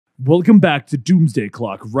Welcome back to Doomsday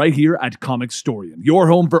Clock, right here at Comicstorian, your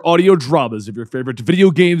home for audio dramas of your favorite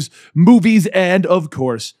video games, movies, and, of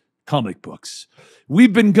course, comic books.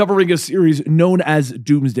 We've been covering a series known as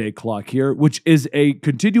Doomsday Clock here, which is a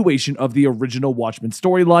continuation of the original Watchmen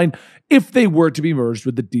storyline if they were to be merged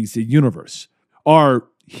with the DC Universe. Our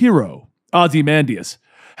hero, Ozymandias,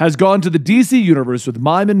 has gone to the DC Universe with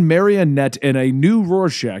Mime and Marionette and a new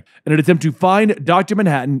Rorschach in an attempt to find Dr.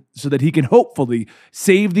 Manhattan so that he can hopefully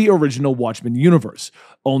save the original Watchmen universe,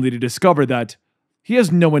 only to discover that he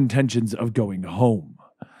has no intentions of going home.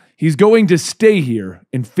 He's going to stay here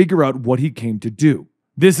and figure out what he came to do.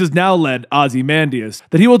 This has now led Ozymandias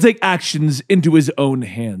that he will take actions into his own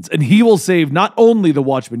hands, and he will save not only the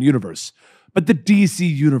Watchmen universe, but the DC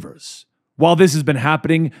Universe. While this has been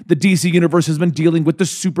happening, the DC Universe has been dealing with the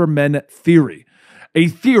Supermen theory. A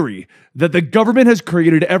theory that the government has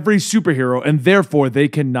created every superhero and therefore they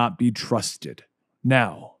cannot be trusted.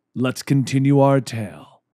 Now, let's continue our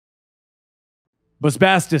tale.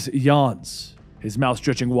 Busbastus yawns, his mouth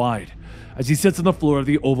stretching wide, as he sits on the floor of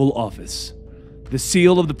the Oval Office, the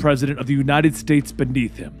seal of the President of the United States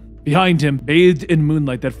beneath him. Behind him, bathed in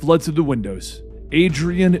moonlight that floods through the windows,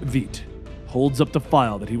 Adrian Veidt holds up the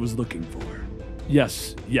file that he was looking for.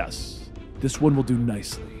 Yes, this one will do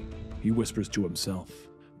nicely, he whispers to himself.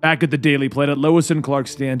 Back at the Daily Planet, Lois and Clark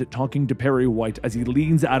stand talking to Perry White as he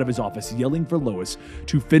leans out of his office yelling for Lois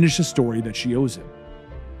to finish a story that she owes him.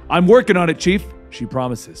 "I'm working on it, Chief," she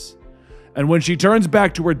promises. And when she turns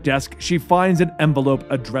back to her desk, she finds an envelope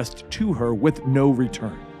addressed to her with no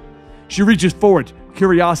return. She reaches forward,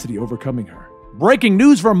 curiosity overcoming her. "Breaking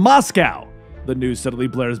news from Moscow!" The news suddenly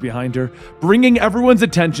blares behind her, bringing everyone's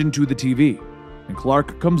attention to the TV. And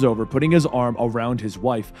Clark comes over, putting his arm around his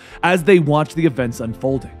wife as they watch the events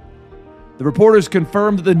unfolding. The reporters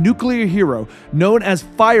confirm that the nuclear hero known as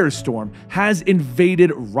Firestorm has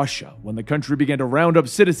invaded Russia when the country began to round up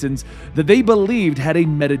citizens that they believed had a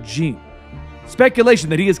metagene. Speculation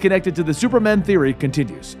that he is connected to the Superman theory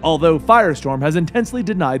continues, although Firestorm has intensely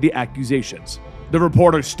denied the accusations. The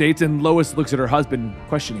reporter states, and Lois looks at her husband,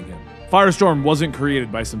 questioning him. "Firestorm wasn't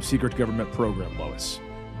created by some secret government program, Lois,"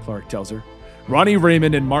 Clark tells her. "Ronnie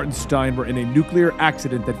Raymond and Martin Stein were in a nuclear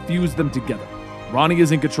accident that fused them together. Ronnie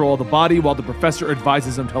is in control of the body while the professor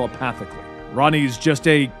advises him telepathically. Ronnie's just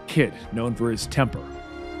a kid known for his temper."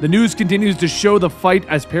 The news continues to show the fight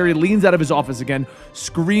as Perry leans out of his office again,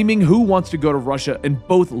 screaming who wants to go to Russia, and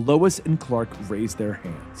both Lois and Clark raise their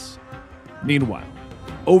hands. Meanwhile,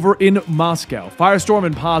 over in Moscow, Firestorm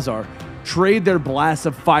and Pazar trade their blasts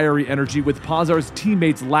of fiery energy, with Pazar's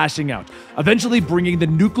teammates lashing out, eventually bringing the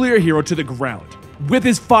nuclear hero to the ground. With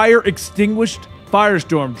his fire extinguished,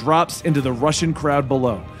 Firestorm drops into the Russian crowd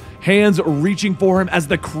below, hands reaching for him as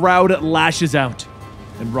the crowd lashes out.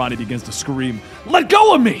 And Ronnie begins to scream, "Let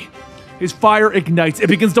go of me!" His fire ignites and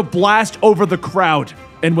begins to blast over the crowd.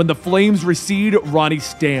 And when the flames recede, Ronnie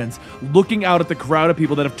stands, looking out at the crowd of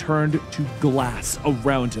people that have turned to glass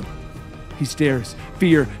around him. He stares,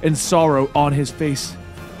 fear and sorrow on his face.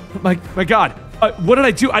 My God, what did I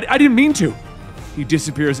do? I didn't mean to. He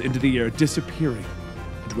disappears into the air, disappearing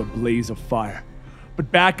into a blaze of fire.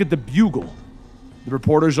 But back at the Bugle, the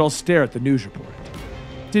reporters all stare at the news report.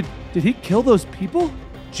 Did he kill those people?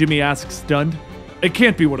 Jimmy asks, stunned. It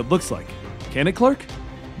can't be what it looks like. Can it, Clark?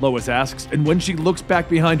 Lois asks, and when she looks back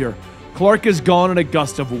behind her, Clark is gone in a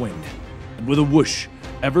gust of wind. And with a whoosh,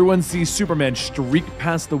 everyone sees Superman streak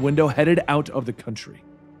past the window, headed out of the country.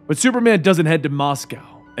 But Superman doesn't head to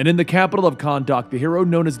Moscow, and in the capital of Kahndaq, the hero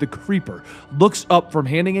known as the Creeper looks up from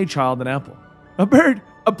handing a child an apple. "A bird,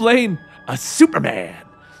 a plane, a Superman!"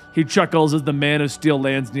 He chuckles as the Man of Steel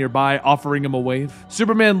lands nearby, offering him a wave.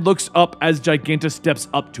 Superman looks up as Gigantus steps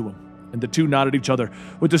up to him, and the two nod at each other,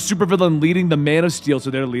 with the supervillain leading the Man of Steel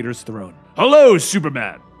to their leader's throne. "Hello,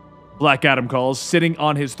 Superman!" Black Adam calls, sitting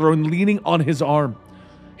on his throne, leaning on his arm.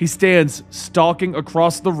 He stands, stalking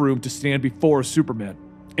across the room to stand before Superman.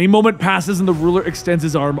 A moment passes and the ruler extends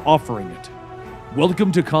his arm, offering it.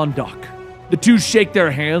 "Welcome to Kahndaq." The two shake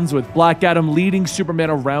their hands, with Black Adam leading Superman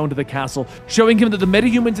around the castle, showing him that the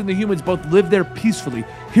metahumans and the humans both live there peacefully,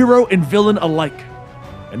 hero and villain alike.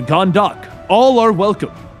 "In Kahndaq, all are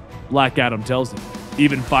welcome," Black Adam tells him.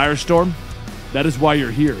 "Even Firestorm? That is why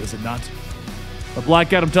you're here, is it not?" But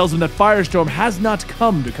Black Adam tells him that Firestorm has not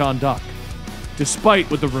come to Kahndaq,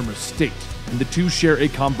 despite what the rumors state, and the two share a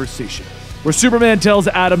conversation, where Superman tells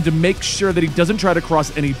Adam to make sure that he doesn't try to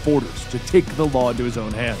cross any borders, to take the law into his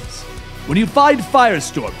own hands. "When you find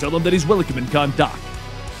Firestorm, tell him that he's welcome in Kahndaq,"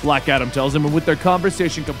 Black Adam tells him, and with their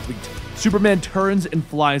conversation complete, Superman turns and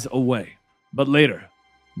flies away. But later,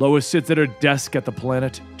 Lois sits at her desk at the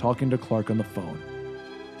planet, talking to Clark on the phone.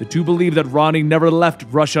 The two believe that Ronnie never left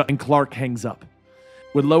Russia, and Clark hangs up,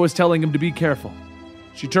 with Lois telling him to be careful.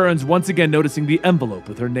 She turns, once again noticing the envelope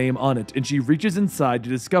with her name on it, and she reaches inside to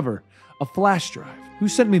discover a flash drive. "Who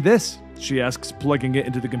sent me this?" she asks, plugging it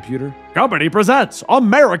into the computer. "Company presents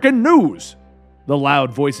American News!" The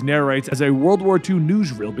loud voice narrates as a World War II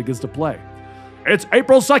newsreel begins to play. "It's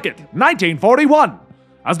April 2nd, 1941.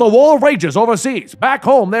 As the war rages overseas, back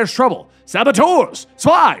home there's trouble. Saboteurs,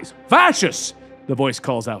 spies, fascists," the voice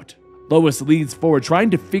calls out. Lois leans forward, trying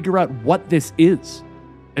to figure out what this is.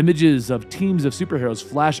 Images of teams of superheroes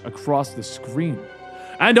flash across the screen.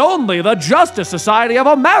 "And only the Justice Society of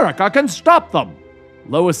America can stop them."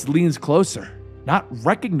 Lois leans closer, not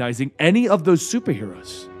recognizing any of those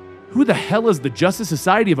superheroes. "Who the hell is the Justice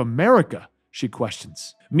Society of America?" she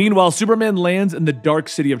questions. Meanwhile, Superman lands in the dark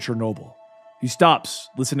city of Chernobyl. He stops,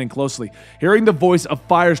 listening closely, hearing the voice of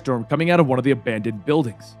Firestorm coming out of one of the abandoned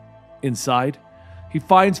buildings. Inside, he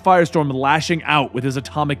finds Firestorm lashing out with his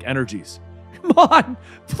atomic energies. "Come on,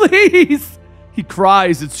 please!" he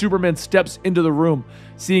cries as Superman steps into the room,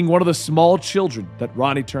 seeing one of the small children that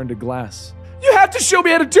Ronnie turned to glass. "You have to show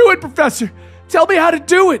me how to do it, Professor! Tell me how to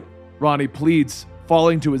do it!" Ronnie pleads,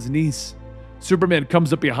 falling to his knees. Superman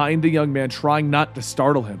comes up behind the young man, trying not to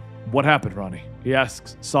startle him. "What happened, Ronnie?" he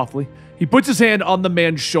asks softly. He puts his hand on the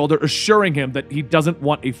man's shoulder, assuring him that he doesn't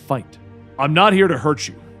want a fight. "I'm not here to hurt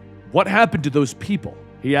you. What happened to those people?"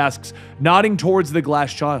 he asks, nodding towards the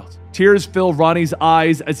glass child. Tears fill Ronnie's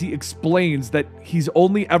eyes as he explains that he's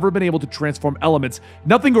only ever been able to transform elements,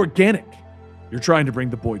 nothing organic. "You're trying to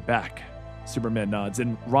bring the boy back." Superman nods,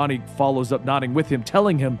 and Ronnie follows up, nodding with him,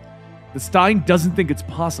 telling him the Stein doesn't think it's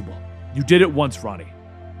possible. "You did it once, Ronnie.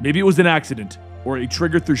 Maybe it was an accident or a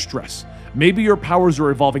trigger through stress. Maybe your powers are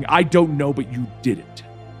evolving. I don't know, but you did it.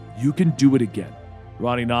 You can do it again."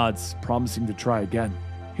 Ronnie nods, promising to try again.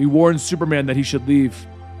 He warns Superman that he should leave,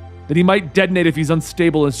 that he might detonate if he's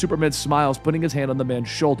unstable, and Superman smiles, putting his hand on the man's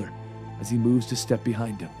shoulder as he moves to step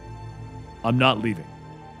behind him. "I'm not leaving.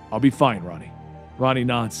 I'll be fine, Ronnie." Ronnie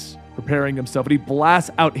nods, preparing himself, and he blasts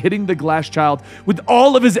out, hitting the glass child with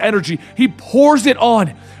all of his energy. He pours it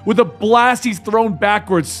on. With a blast, he's thrown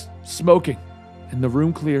backwards, smoking. And the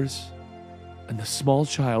room clears, and the small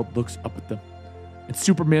child looks up at them, and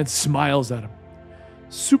Superman smiles at him.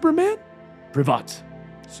 "Superman?" "Privat."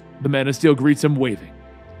 The Man of Steel greets him, waving.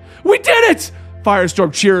 "We did it!"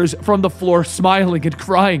 Firestorm cheers from the floor, smiling and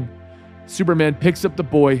crying. Superman picks up the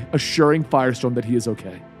boy, assuring Firestorm that he is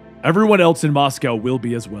okay. "Everyone else in Moscow will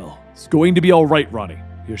be as well. It's going to be all right, Ronnie,"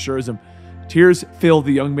 he assures him. Tears fill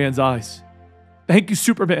the young man's eyes. "Thank you,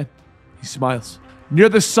 Superman." He smiles. Near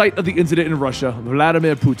the site of the incident in Russia,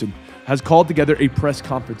 Vladimir Putin has called together a press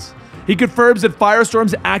conference. He confirms that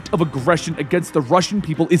Firestorm's act of aggression against the Russian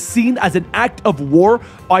people is seen as an act of war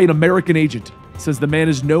by an American agent, says the man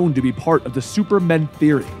is known to be part of the Supermen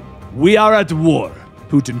theory. "We are at war,"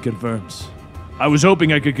 Putin confirms. "I was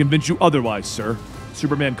hoping I could convince you otherwise, sir,"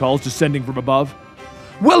 Superman calls, descending from above.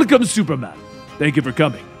 "Welcome, Superman. Thank you for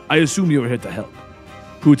coming. I assume you are here to help."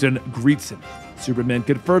 Putin greets him. Superman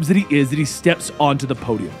confirms that he is, and he steps onto the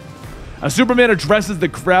podium. As Superman addresses the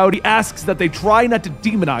crowd, he asks that they try not to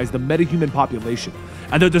demonize the metahuman population,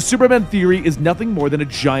 and that the Superman theory is nothing more than a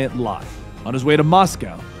giant lie. On his way to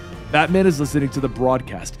Moscow, Batman is listening to the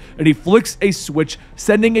broadcast, and he flicks a switch,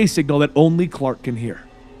 sending a signal that only Clark can hear.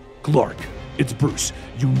 "Clark, it's Bruce.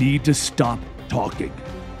 You need to stop talking.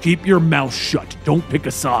 Keep your mouth shut. Don't pick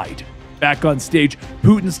a side." Back on stage,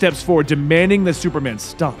 Putin steps forward, demanding that Superman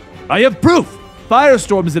stop. "I have proof.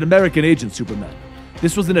 Firestorm is an American agent, Superman.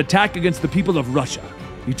 This was an attack against the people of Russia,"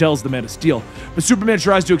 he tells the Man of Steel. But Superman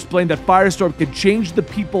tries to explain that Firestorm can change the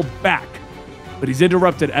people back. But he's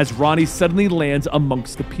interrupted as Ronnie suddenly lands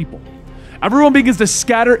amongst the people. Everyone begins to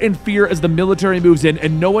scatter in fear as the military moves in,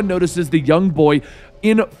 and no one notices the young boy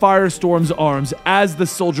in Firestorm's arms as the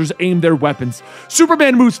soldiers aim their weapons.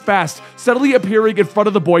 Superman moves fast, suddenly appearing in front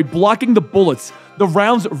of the boy, blocking the bullets. The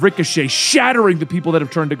rounds ricochet, shattering the people that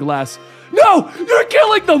have turned to glass. "No! You're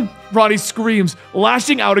killing them!" Ronnie screams,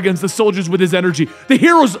 lashing out against the soldiers with his energy. The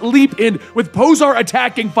heroes leap in, with Posar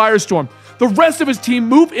attacking Firestorm. The rest of his team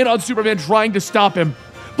move in on Superman, trying to stop him.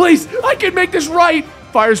 "Please, I can make this right!"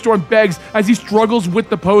 Firestorm begs as he struggles with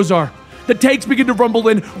the Posar. The tanks begin to rumble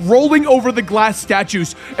in, rolling over the glass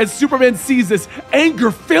statues. As Superman sees this,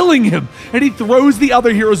 anger filling him, and he throws the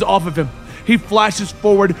other heroes off of him. He flashes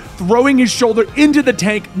forward, throwing his shoulder into the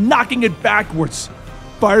tank, knocking it backwards.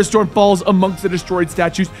 Firestorm falls amongst the destroyed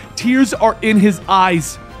statues. Tears are in his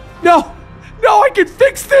eyes. No, I can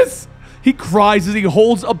fix this!" He cries as he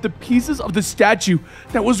holds up the pieces of the statue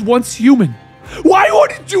that was once human. "Why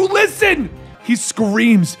wouldn't you listen?" He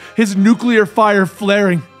screams, his nuclear fire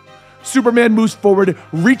flaring. Superman moves forward,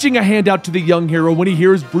 reaching a hand out to the young hero when he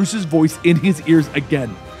hears Bruce's voice in his ears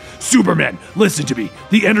again. Superman, listen to me.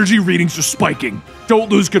 The energy readings are spiking.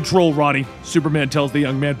 Don't lose control, Ronnie, Superman tells the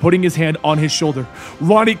young man, putting his hand on his shoulder.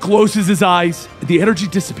 Ronnie closes his eyes. The energy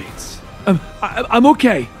dissipates. I'm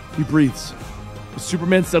okay, he breathes.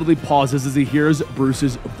 Superman suddenly pauses as he hears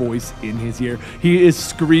Bruce's voice in his ear. He is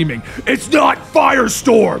screaming, "It's not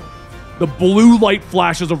Firestorm!" The blue light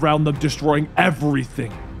flashes around them, destroying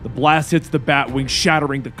everything. The blast hits the Batwing,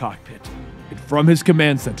 shattering the cockpit. And from his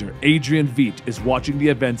command center, Adrian Veidt is watching the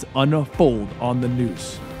events unfold on the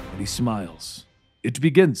news. And he smiles. It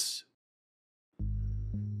begins.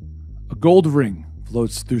 A gold ring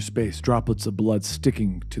floats through space, droplets of blood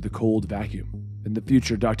sticking to the cold vacuum. In the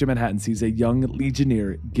future, Dr. Manhattan sees a young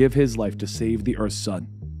Legionnaire give his life to save the Earth's sun.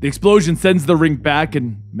 The explosion sends the ring back,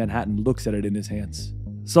 and Manhattan looks at it in his hands.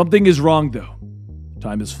 Something is wrong, though.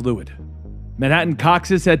 Time is fluid. Manhattan cocks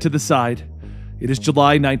his head to the side. It is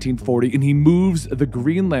July 1940, and he moves the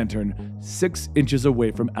Green Lantern 6 inches away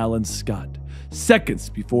from Alan Scott, seconds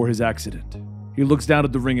before his accident. He looks down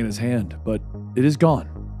at the ring in his hand, but it is gone.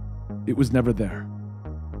 It was never there.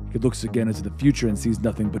 He looks again into the future and sees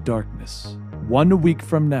nothing but darkness. 1 week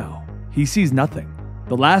from now, he sees nothing.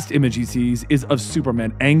 The last image he sees is of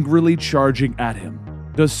Superman angrily charging at him.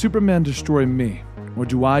 Does Superman destroy me, or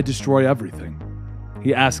do I destroy everything?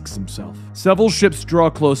 He asks himself. Several ships draw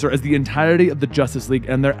closer as the entirety of the Justice League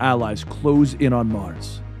and their allies close in on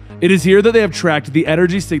Mars. It is here that they have tracked the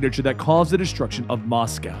energy signature that caused the destruction of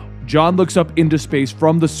Moscow. John looks up into space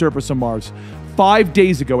from the surface of Mars. 5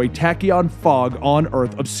 days ago, a tachyon fog on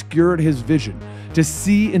Earth obscured his vision to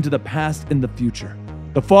see into the past and the future.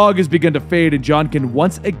 The fog has begun to fade, and John can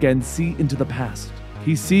once again see into the past.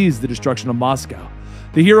 He sees the destruction of Moscow,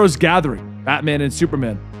 the heroes gathering, Batman and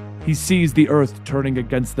Superman. He sees the Earth turning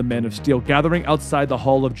against the Men of Steel, gathering outside the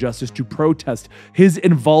Hall of Justice to protest his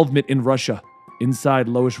involvement in Russia. Inside,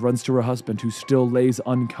 Lois runs to her husband, who still lays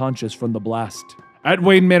unconscious from the blast. At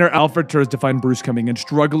Wayne Manor, Alfred turns to find Bruce coming in,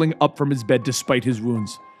 struggling up from his bed despite his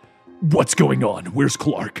wounds. What's going on? Where's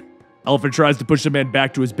Clark? Alfred tries to push the man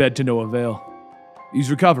back to his bed to no avail.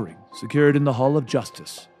 He's recovering, secured in the Hall of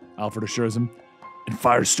Justice, Alfred assures him. And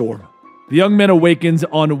Firestorm. The young man awakens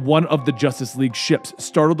on one of the Justice League ships,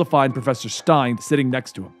 startled to find Professor Stein sitting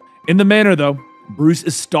next to him. In the manor, though, Bruce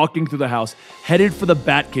is stalking through the house, headed for the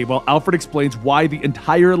Batcave, while Alfred explains why the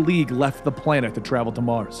entire League left the planet to travel to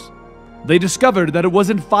Mars. They discovered that it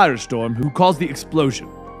wasn't Firestorm who caused the explosion.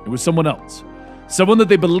 It was someone else. Someone that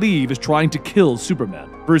they believe is trying to kill Superman.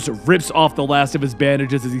 Bruce rips off the last of his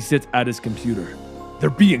bandages as he sits at his computer. They're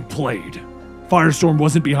being played. Firestorm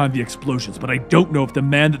wasn't behind the explosions, but I don't know if the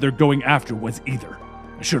man that they're going after was either.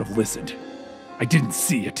 I should have listened. I didn't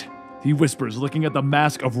see it, he whispers, looking at the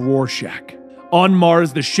mask of Rorschach. On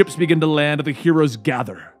Mars, the ships begin to land and the heroes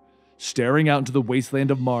gather, staring out into the wasteland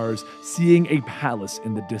of Mars, seeing a palace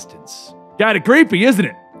in the distance. Kinda creepy, isn't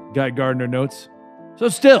it? Guy Gardner notes. So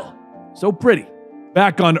still, so pretty.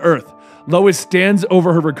 Back on Earth, Lois stands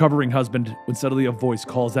over her recovering husband when suddenly a voice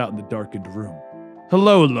calls out in the darkened room.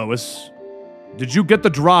 Hello, Lois. Did you get the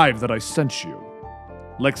drive that I sent you?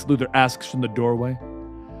 Lex Luthor asks from the doorway.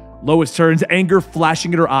 Lois turns, anger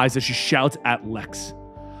flashing in her eyes as she shouts at Lex.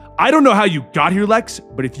 I don't know how you got here, Lex,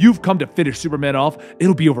 but if you've come to finish Superman off,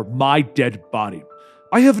 it'll be over my dead body.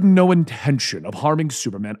 I have no intention of harming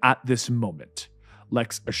Superman at this moment,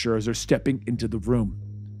 Lex assures her, stepping into the room.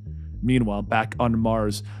 Meanwhile, back on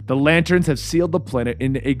Mars, the Lanterns have sealed the planet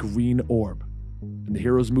in a green orb, and the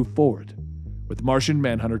heroes move forward, with Martian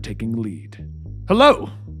Manhunter taking lead. Hello,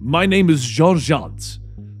 my name is Jean Jans.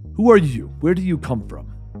 Who are you? Where do you come from?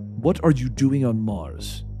 What are you doing on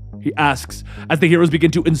Mars? He asks as the heroes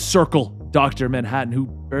begin to encircle Dr. Manhattan, who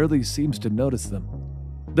barely seems to notice them.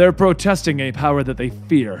 They're protesting a power that they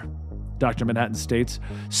fear, Dr. Manhattan states,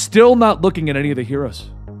 still not looking at any of the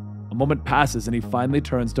heroes. A moment passes and he finally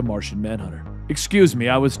turns to Martian Manhunter. Excuse me,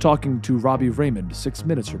 I was talking to Robbie Raymond 6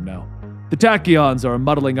 minutes from now. The Tachyons are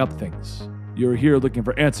muddling up things. You're here looking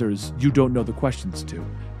for answers you don't know the questions to.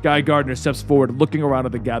 Guy Gardner steps forward, looking around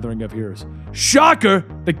at the gathering of heroes. Shocker!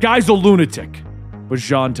 The guy's a lunatic! But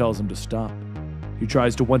Jean tells him to stop. He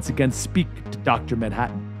tries to once again speak to Dr.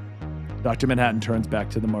 Manhattan. Dr. Manhattan turns back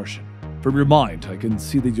to the Martian. From your mind, I can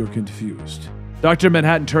see that you're confused. Dr.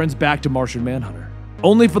 Manhattan turns back to Martian Manhunter.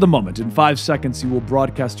 Only for the moment, in 5 seconds, you will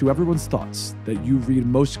broadcast to everyone's thoughts that you read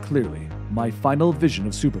most clearly my final vision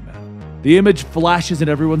of Superman. The image flashes in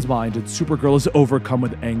everyone's mind and Supergirl is overcome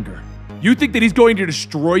with anger. You think that he's going to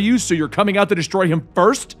destroy you, so you're coming out to destroy him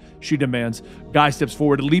first? She demands. Guy steps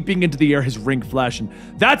forward, leaping into the air, his ring flashing.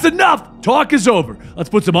 That's enough! Talk is over. Let's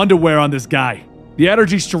put some underwear on this guy. The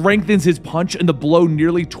energy strengthens his punch, and the blow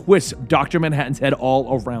nearly twists Dr. Manhattan's head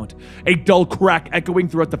all around, a dull crack echoing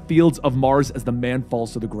throughout the fields of Mars as the man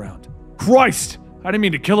falls to the ground. Christ! I didn't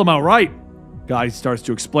mean to kill him outright! Guy starts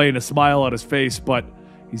to explain, a smile on his face, but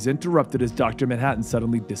he's interrupted as Dr. Manhattan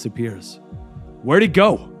suddenly disappears. Where'd he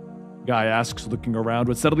go? Guy asks, looking around,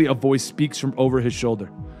 when suddenly a voice speaks from over his shoulder.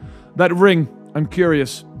 That ring, I'm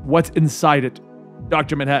curious, what's inside it?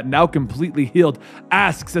 Dr. Manhattan, now completely healed,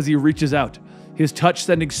 asks as he reaches out, his touch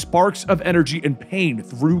sending sparks of energy and pain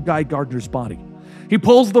through Guy Gardner's body. He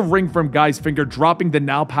pulls the ring from Guy's finger, dropping the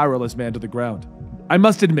now powerless man to the ground. I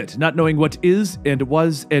must admit, not knowing what is and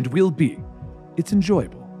was and will be, it's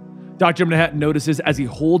enjoyable. Dr. Manhattan notices as he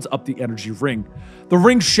holds up the energy ring. The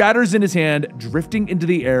ring shatters in his hand, drifting into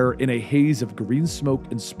the air in a haze of green smoke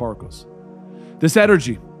and sparkles. This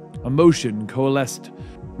energy, a motion coalesced,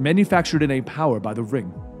 manufactured in a power by the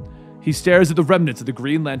ring. He stares at the remnants of the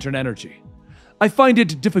Green Lantern energy. I find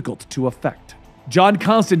it difficult to affect. John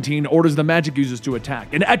Constantine orders the magic users to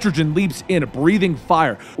attack, and Etrigan leaps in, breathing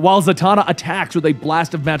fire, while Zatanna attacks with a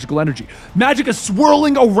blast of magical energy. Magic is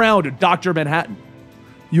swirling around Dr. Manhattan.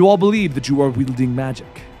 You all believe that you are wielding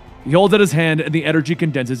magic. He holds out his hand, and the energy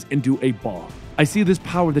condenses into a ball. I see this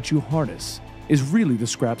power that you harness is really the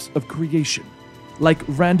scraps of creation, like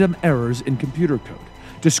random errors in computer code,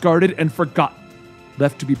 discarded and forgotten,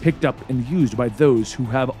 left to be picked up and used by those who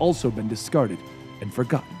have also been discarded and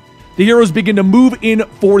forgotten. The heroes begin to move in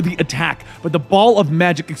for the attack, but the ball of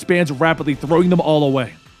magic expands rapidly, throwing them all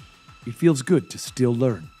away. It feels good to still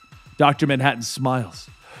learn. Dr. Manhattan smiles.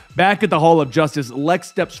 Back at the Hall of Justice, Lex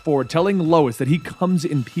steps forward, telling Lois that he comes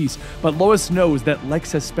in peace, but Lois knows that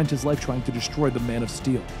Lex has spent his life trying to destroy the Man of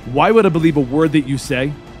Steel. Why would I believe a word that you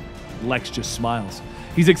say? Lex just smiles.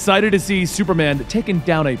 He's excited to see Superman taken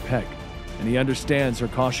down a peg, and he understands her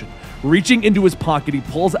caution. Reaching into his pocket, he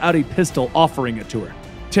pulls out a pistol, offering it to her.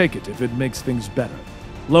 Take it if it makes things better.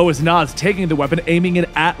 Lois nods, taking the weapon, aiming it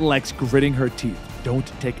at Lex, gritting her teeth. Don't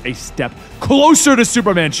take a step closer to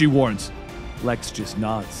Superman, she warns. Lex just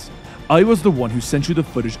nods. I was the one who sent you the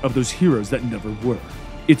footage of those heroes that never were.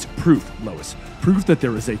 It's proof, Lois. Proof that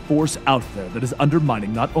there is a force out there that is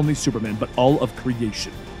undermining not only Superman, but all of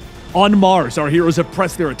creation. On Mars, our heroes have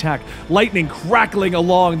pressed their attack, lightning crackling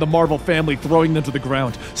along the Marvel family, throwing them to the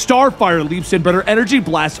ground. Starfire leaps in, but her energy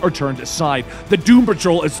blasts are turned aside. The Doom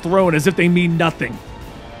Patrol is thrown as if they mean nothing.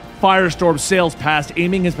 Firestorm sails past,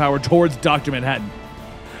 aiming his power towards Dr. Manhattan.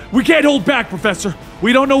 We can't hold back, Professor.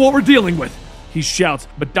 We don't know what we're dealing with, he shouts,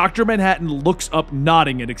 but Dr. Manhattan looks up,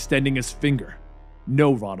 nodding and extending his finger.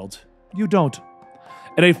 No, Ronald, you don't.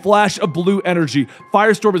 In a flash of blue energy,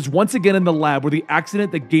 Firestorm is once again in the lab where the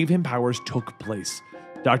accident that gave him powers took place.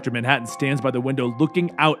 Dr. Manhattan stands by the window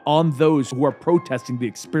looking out on those who are protesting the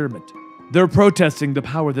experiment. They're protesting the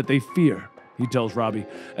power that they fear, he tells Robbie.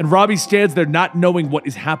 And Robbie stands there not knowing what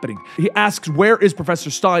is happening. He asks where is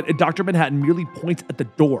Professor Stein, and Dr. Manhattan merely points at the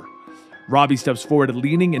door. Robbie steps forward,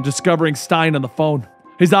 leaning and discovering Stein on the phone.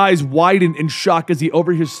 His eyes widen in shock as he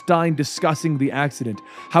overhears Stein discussing the accident,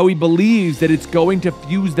 how he believes that it's going to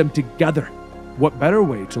fuse them together. What better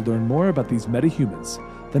way to learn more about these metahumans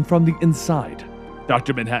than from the inside?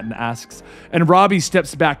 Dr. Manhattan asks, and Robbie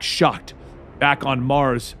steps back shocked. Back on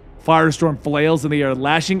Mars, Firestorm flails in the air,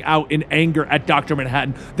 lashing out in anger at Dr.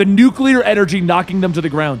 Manhattan, the nuclear energy knocking them to the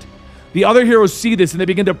ground. The other heroes see this and they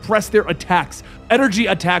begin to press their attacks. Energy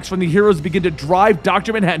attacks from the heroes begin to drive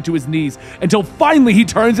Dr. Manhattan to his knees until finally he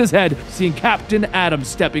turns his head, seeing Captain Atom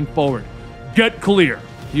stepping forward. Get clear,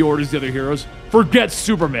 he orders the other heroes. Forget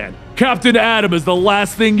Superman. Captain Atom is the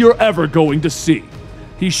last thing you're ever going to see.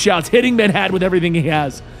 He shouts, hitting Manhattan with everything he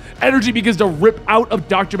has. Energy begins to rip out of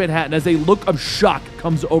Dr. Manhattan as a look of shock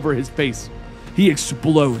comes over his face. He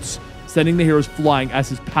explodes, sending the heroes flying as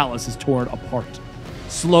his palace is torn apart.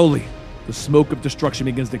 Slowly, the smoke of destruction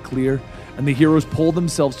begins to clear, and the heroes pull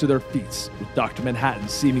themselves to their feet, with Dr. Manhattan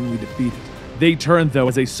seemingly defeated. They turn, though,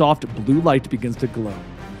 as a soft blue light begins to glow.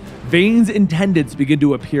 Veins and tendons begin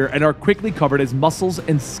to appear and are quickly covered as muscles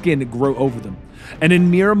and skin grow over them. And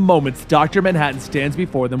in mere moments, Dr. Manhattan stands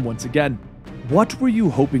before them once again. What were you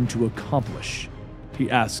hoping to accomplish? He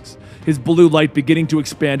asks, his blue light beginning to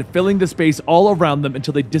expand, filling the space all around them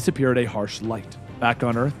until they disappear at a harsh light. Back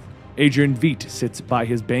on Earth, Adrian Veidt sits by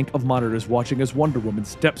his bank of monitors watching as Wonder Woman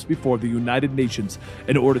steps before the United Nations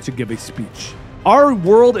in order to give a speech. Our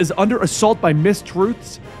world is under assault by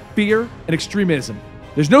mistruths, fear, and extremism.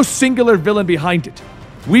 There's no singular villain behind it.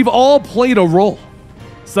 We've all played a role.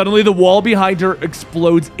 Suddenly, the wall behind her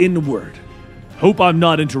explodes inward. Hope I'm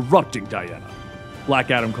not interrupting, Diana, Black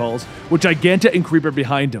Adam calls, with Giganta and Creeper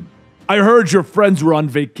behind him. I heard your friends were on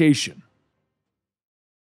vacation.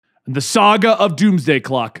 And the saga of Doomsday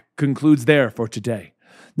Clock concludes there for today.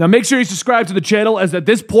 Now make sure you subscribe to the channel, as at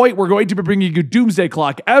this point, we're going to be bringing you Doomsday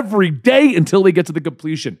Clock every day until we get to the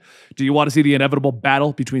completion. Do you want to see the inevitable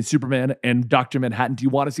battle between Superman and Dr. Manhattan? Do you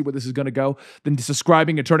want to see where this is going to go? Then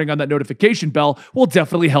subscribing and turning on that notification bell will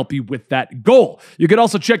definitely help you with that goal. You can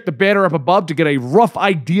also check the banner up above to get a rough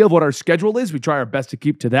idea of what our schedule is. We try our best to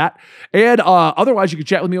keep to that. And otherwise, you can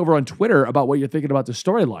chat with me over on Twitter about what you're thinking about the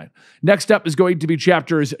storyline. Next up is going to be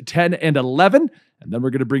chapters 10 and 11, and then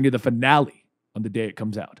we're going to bring you the finale on the day it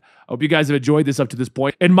comes out. I hope you guys have enjoyed this up to this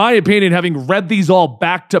point. In my opinion, having read these all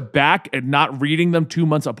back to back and not reading them 2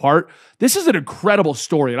 months apart, this is an incredible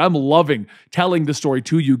story, and I'm loving telling the story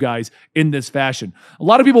to you guys in this fashion. A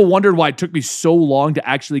lot of people wondered why it took me so long to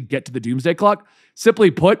actually get to the Doomsday Clock.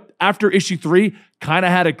 Simply put, after issue 3, kind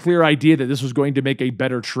of had a clear idea that this was going to make a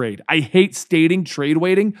better trade. I hate stating trade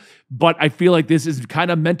waiting, but I feel like this is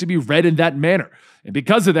kind of meant to be read in that manner. And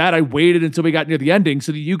because of that, I waited until we got near the ending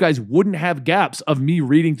so that you guys wouldn't have gaps of me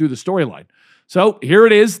reading through the storyline. So here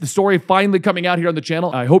it is, the story finally coming out here on the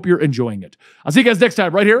channel. I hope you're enjoying it. I'll see you guys next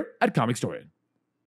time right here at Comicstorian.